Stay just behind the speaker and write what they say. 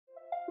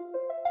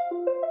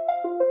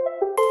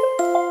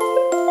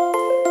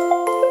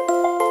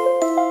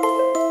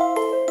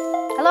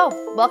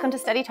Hello, welcome to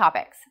Study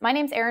Topics. My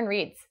name's Erin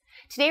Reeds.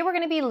 Today we're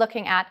going to be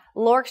looking at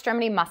lower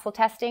extremity muscle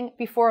testing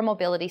before a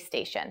mobility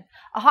station,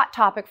 a hot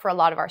topic for a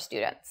lot of our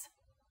students.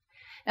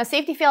 Now,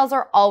 safety fails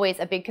are always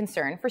a big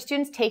concern for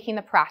students taking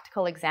the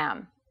practical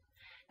exam.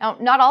 Now,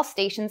 not all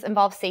stations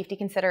involve safety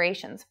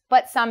considerations,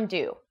 but some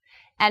do.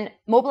 And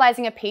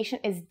mobilizing a patient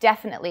is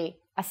definitely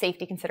a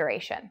safety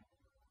consideration.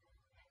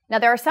 Now,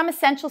 there are some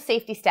essential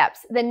safety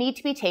steps that need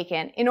to be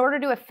taken in order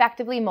to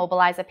effectively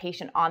mobilize a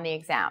patient on the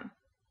exam.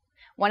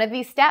 One of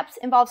these steps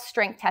involves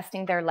strength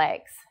testing their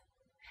legs.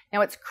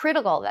 Now, it's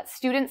critical that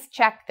students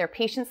check their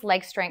patient's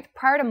leg strength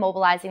prior to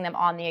mobilizing them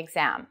on the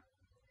exam.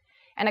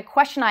 And a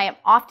question I am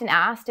often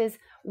asked is,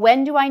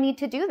 when do I need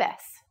to do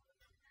this?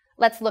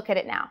 Let's look at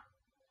it now.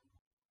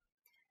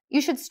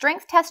 You should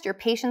strength test your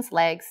patient's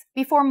legs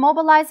before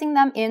mobilizing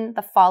them in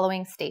the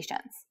following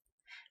stations: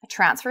 a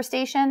transfer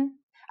station,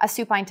 a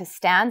supine to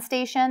stand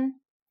station,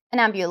 an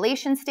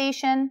ambulation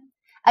station,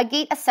 a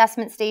gait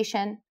assessment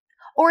station,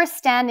 or a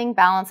standing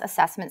balance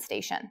assessment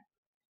station.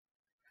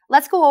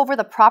 Let's go over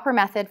the proper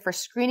method for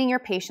screening your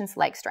patient's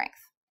leg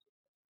strength.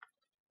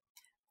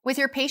 With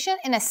your patient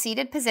in a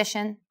seated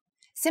position,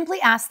 simply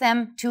ask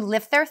them to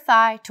lift their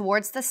thigh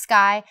towards the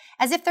sky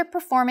as if they're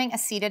performing a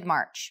seated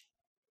march.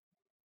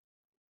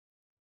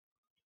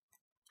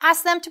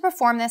 Ask them to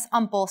perform this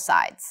on both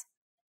sides.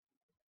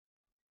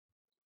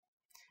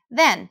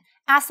 Then,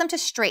 ask them to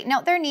straighten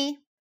out their knee.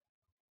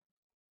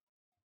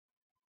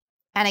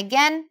 And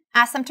again,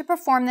 ask them to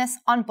perform this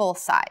on both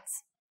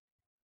sides.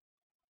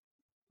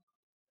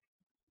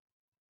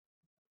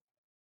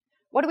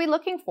 What are we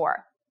looking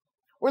for?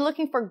 We're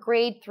looking for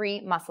grade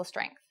 3 muscle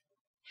strength.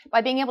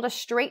 By being able to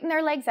straighten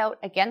their legs out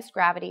against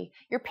gravity,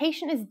 your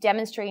patient is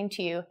demonstrating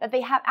to you that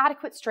they have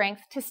adequate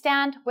strength to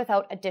stand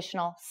without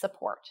additional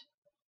support.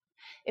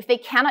 If they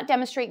cannot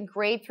demonstrate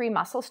grade 3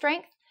 muscle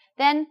strength,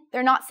 then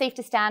they're not safe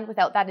to stand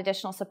without that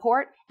additional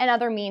support, and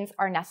other means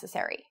are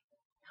necessary.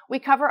 We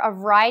cover a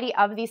variety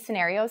of these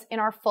scenarios in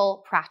our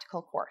full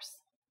practical course.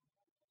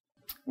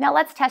 Now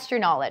let's test your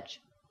knowledge.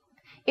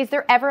 Is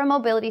there ever a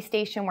mobility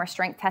station where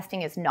strength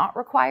testing is not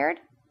required?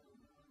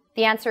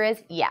 The answer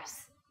is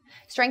yes.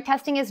 Strength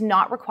testing is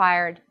not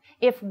required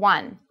if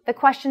 1, the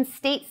question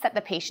states that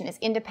the patient is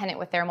independent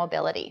with their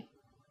mobility,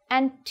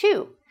 and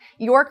 2,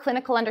 your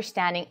clinical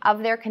understanding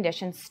of their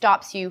condition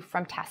stops you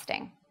from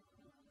testing.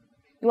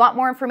 You want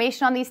more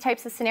information on these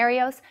types of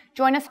scenarios?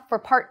 Join us for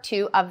part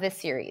 2 of this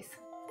series.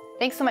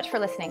 Thanks so much for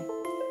listening.